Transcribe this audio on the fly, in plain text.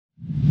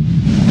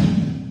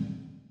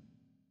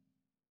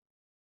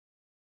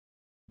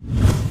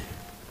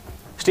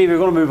Steve, we're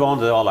going to move on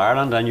to the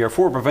All-Ireland, and your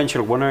 4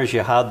 provincial winners you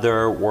had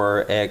there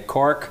were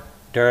Cork,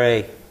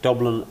 Derry,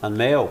 Dublin and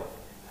Mayo.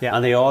 Yeah.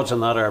 And the odds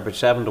on that are about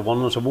 7 to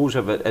 1. I suppose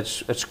if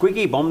it's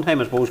squeaky bum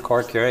time, I suppose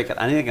Cork, Kerry,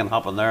 anything can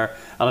happen there.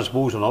 And I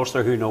suppose in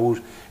Ulster, who knows,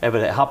 if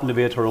it happened to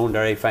be a Tyrone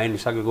Derry final,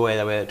 that could go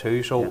either way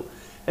too. So. Yeah.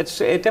 It's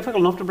difficult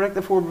enough to break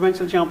the 4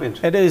 provincial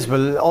champions. It is.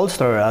 Well,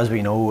 Ulster, as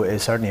we know,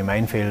 is certainly a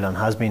minefield and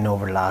has been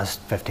over the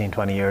last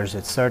 15-20 years.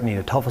 It's certainly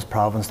the toughest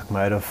province to come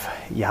out of.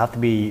 You have to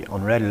be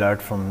on red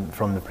alert from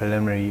the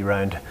preliminary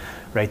round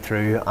right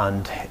through,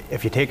 and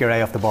if you take your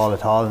eye off the ball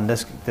at all, and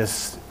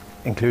this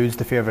includes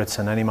the favourites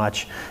in any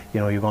match,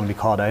 you're going to be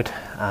caught out.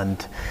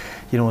 And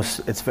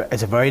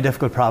it's a very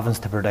difficult province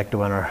to predict the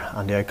winner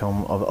and the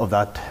outcome of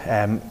that.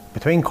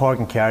 Between Cork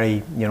and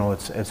Kerry,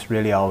 it's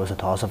really always a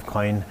toss of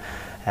coin.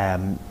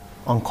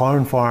 On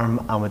current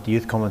form and with the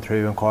youth coming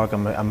through in Cork,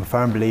 I'm a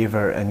firm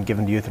believer in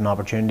giving the youth an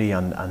opportunity,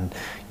 and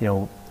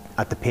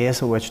at the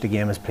pace at which the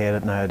game is played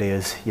at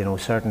nowadays,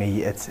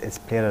 certainly it's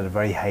played at a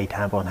very high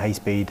tempo and high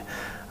speed,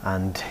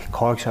 and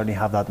Cork certainly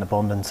have that in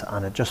abundance,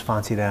 and I just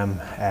fancy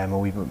them a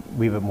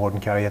wee bit more than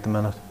Kerry at the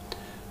minute.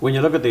 When you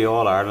look at the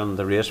All-Ireland,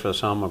 the race for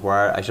Sam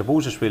Maguire, I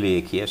suppose it's really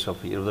a case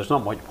of there's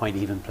not much point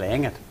even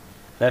playing it.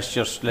 Let's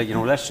just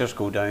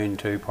go down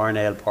to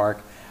Parnell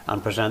Park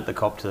and present the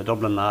cup to the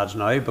Dublin lads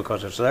now,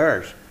 because it's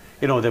theirs.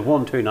 They've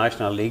won 2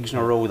 national leagues in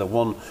a row, they've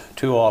won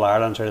 2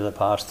 All-Irelands out of the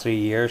past 3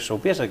 years, so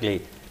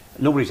basically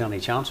nobody's any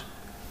chance.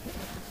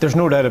 There's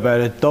no doubt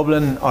about it.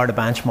 Dublin are the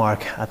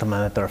benchmark at the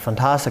minute. They're a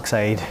fantastic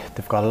side.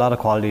 They've got a lot of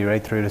quality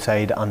right through the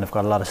side, and they've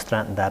got a lot of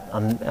strength in depth,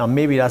 and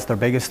maybe that's their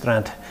biggest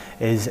strength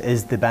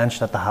is the bench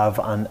that they have,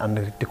 and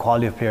the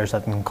quality of players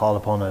that they can call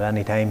upon at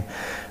any time.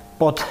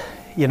 But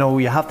you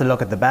have to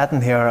look at the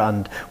betting here,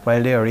 and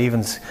while they are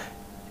evens,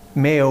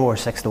 Mayo were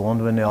 6 to 1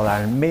 to win the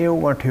All-Ireland. Mayo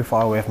weren't too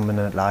far away from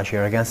winning it last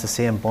year against the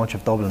same bunch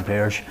of Dublin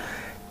players.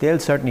 They'll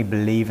certainly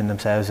believe in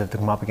themselves if they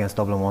come up against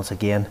Dublin once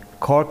again.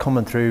 Cork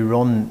coming through,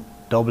 run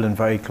Dublin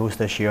very close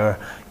this year.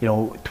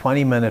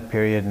 20-minute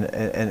period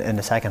in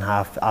the second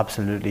half,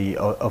 absolutely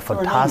a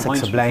fantastic,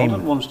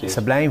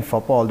 sublime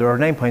football. There are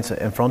 9 points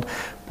in front,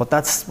 but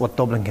that's what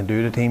Dublin can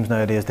do to teams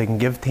nowadays. They can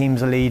give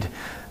teams a lead.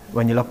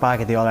 When you look back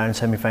at the All-Ireland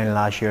semi-final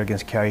last year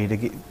against Kerry,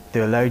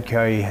 they allowed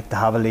Kerry to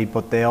have a lead,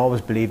 but they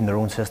always believed in their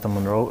own system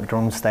and their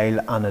own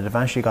style, and it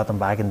eventually got them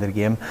back into the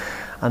game.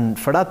 And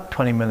for that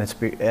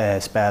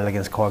 20-minute spell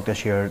against Cork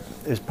this year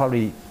is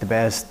probably the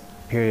best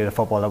period of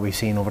football that we've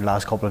seen over the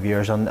last couple of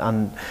years,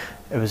 and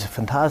it was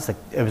fantastic.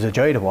 It was a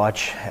joy to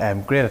watch.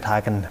 Great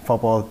attacking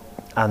football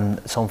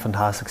and some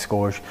fantastic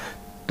scores.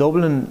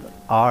 Dublin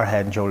are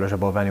head and shoulders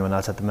above anyone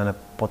else at the minute,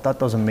 but that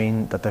doesn't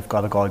mean that they've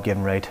got a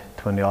God-given right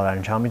to win the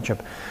All-Ireland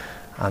Championship.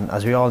 And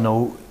as we all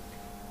know,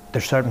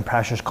 there's certain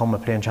pressures come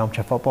with playing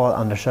championship football,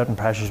 and there's certain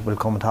pressures will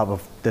come on top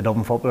of the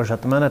Dublin footballers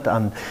at the minute,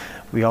 and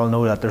we all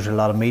know that there's a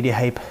lot of media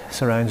hype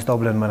surrounds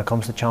Dublin when it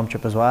comes to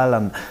championship as well,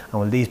 and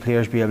will these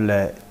players be able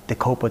to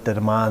cope with the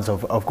demands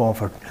of going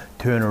for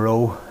 2 in a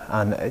row?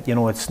 And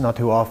it's not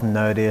too often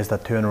nowadays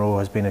that 2 in a row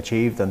has been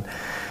achieved, and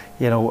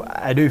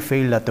I do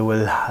feel that they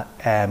will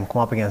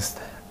come up against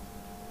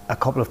a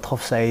couple of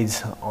tough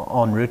sides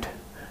en route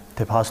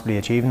to possibly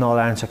achieving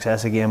All-Ireland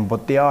success again,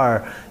 but they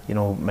are,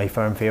 my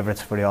firm favourites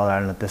for the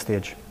All-Ireland at this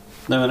stage.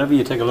 Now, whenever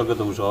you take a look at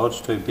those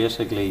odds too,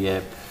 basically,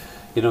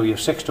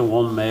 you've 6 to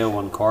 1 Mayo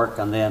and Cork,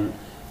 and then,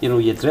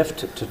 you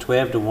drift to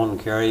 12 to 1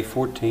 Kerry,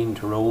 14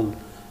 Tyrone,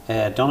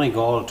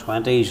 Donegal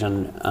 20s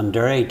and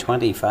Derry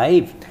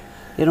 25.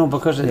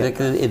 Because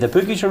the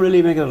bookies are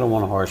really making it a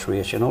one-horse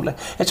race.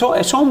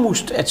 It's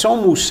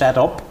almost set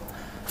up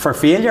for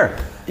failure.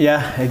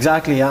 Yeah,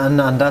 exactly, and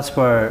that's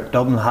where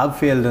Dublin have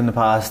failed in the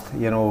past.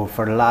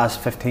 For the last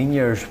 15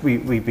 years,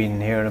 we've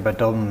been hearing about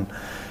Dublin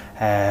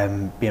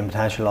being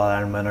potential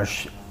All-Ireland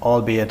winners,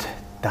 albeit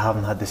they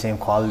haven't had the same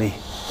quality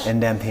in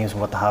them teams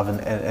what they have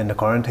in the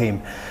current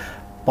team.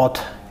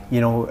 But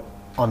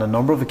on a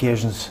number of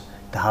occasions,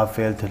 they have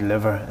failed to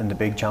deliver in the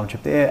big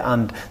championship day,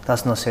 and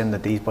that's not saying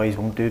that these boys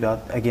won't do that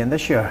again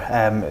this year.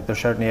 There's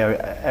certainly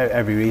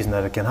every reason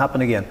that it can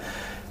happen again.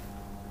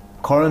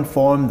 Current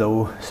form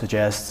though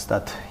suggests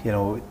that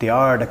they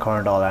are the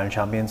current All-Ireland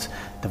champions.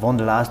 They've won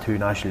the last 2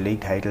 National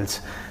League titles.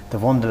 They've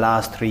won the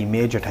last 3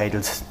 major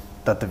titles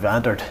that they've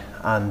entered,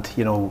 and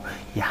you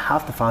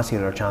have to fancy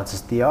their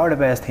chances. They are the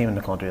best team in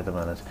the country at the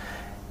minute.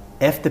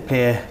 If they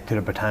play to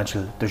their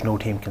potential, there's no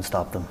team can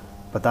stop them.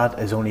 But that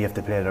is only if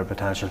they play to their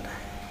potential.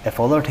 If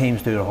other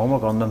teams do their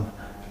homework on them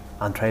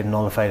and try to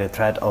nullify the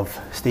threat of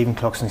Stephen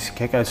Cluxton's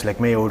kickouts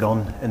like Mayo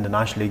done in the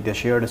National League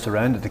this year, that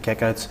surrounded the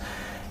kickouts,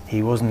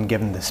 he wasn't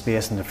given the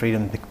space and the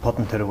freedom to put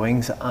them to the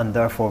wings, and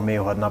therefore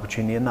Mayo had an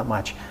opportunity in that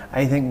match.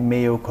 I think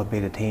Mayo could be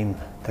the team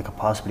that could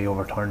possibly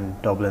overturn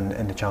Dublin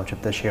in the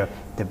championship this year.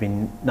 They've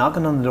been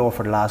knocking on the door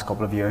for the last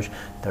couple of years.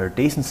 They're a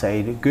decent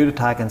side, good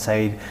attacking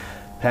side,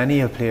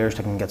 plenty of players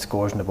that can get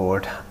scores on the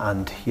board,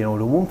 and they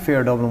won't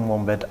fear Dublin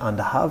one bit, and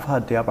they have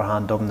had the upper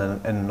hand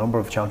Dublin in a number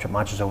of championship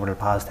matches over the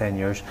past 10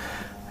 years.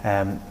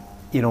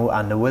 you know,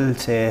 and they will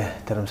say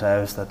to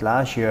themselves that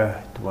last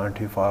year they weren't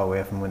too far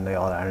away from winning the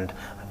All-Ireland,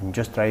 and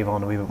just drive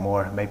on a wee bit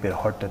more. It might be the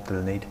hurt that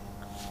they'll need.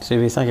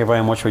 Stevie, thank you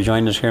very much for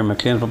joining us here in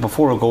McLean. But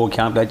before I go, I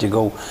can't let you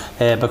go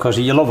because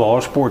you love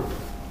all sport.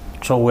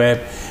 So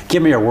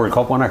give me your World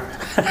Cup winner.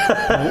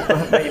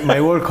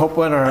 my World Cup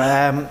winner.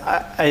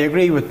 I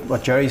agree with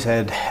what Jerry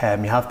said.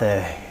 You have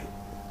to,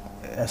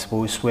 I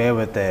suppose, sway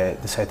with the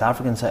South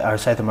African or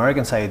South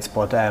American sides,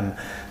 but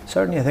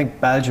certainly I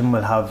think Belgium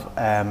will have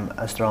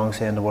a strong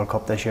say in the World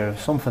Cup this year.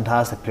 Some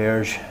fantastic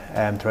players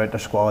throughout their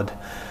squad,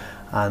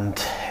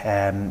 and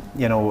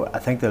you know, I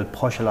think they'll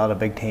push a lot of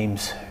big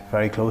teams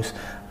very close.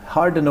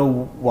 Hard to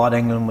know what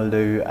England will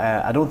do.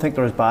 I don't think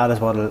they're as bad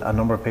as what a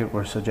number of people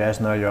were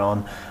suggesting earlier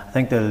on. I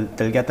think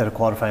they'll get to the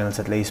quarterfinals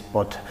at least,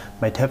 but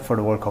my tip for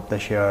the World Cup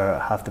this year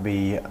have to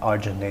be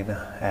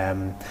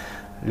Argentina.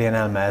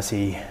 Lionel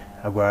Messi,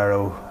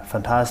 Aguero,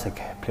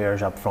 fantastic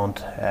players up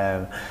front,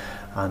 and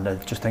I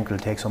just think they'll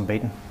take some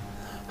beating.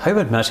 How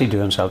would Messi do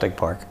in Celtic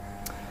Park?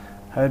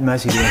 How would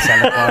Messi do in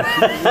Celtic Park?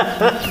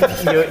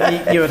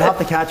 You would have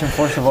to catch him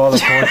first of all,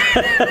 of course.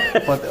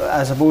 But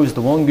I suppose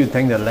the one good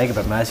thing that I like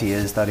about Messi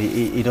is that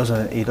he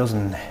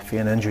doesn't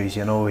feign injuries.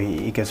 You know,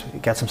 he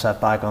gets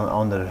himself back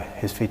on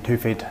his 2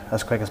 feet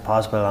as quick as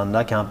possible, and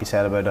that can't be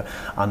said about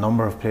a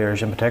number of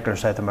players, in particular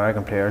South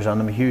American players.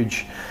 And I'm a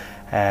huge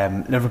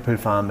Liverpool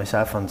fan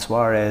myself, and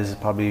Suarez is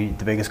probably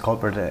the biggest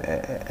culprit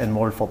in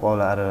world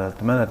football at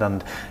the minute,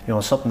 and you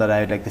know, something that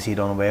I'd like to see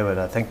done away with.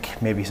 I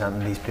think maybe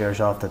sending these players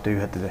off that do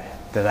hit the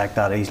deck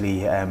that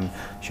easily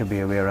should be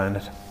a way around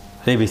it.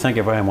 Stevie, thank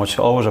you very much.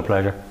 Always a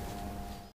pleasure.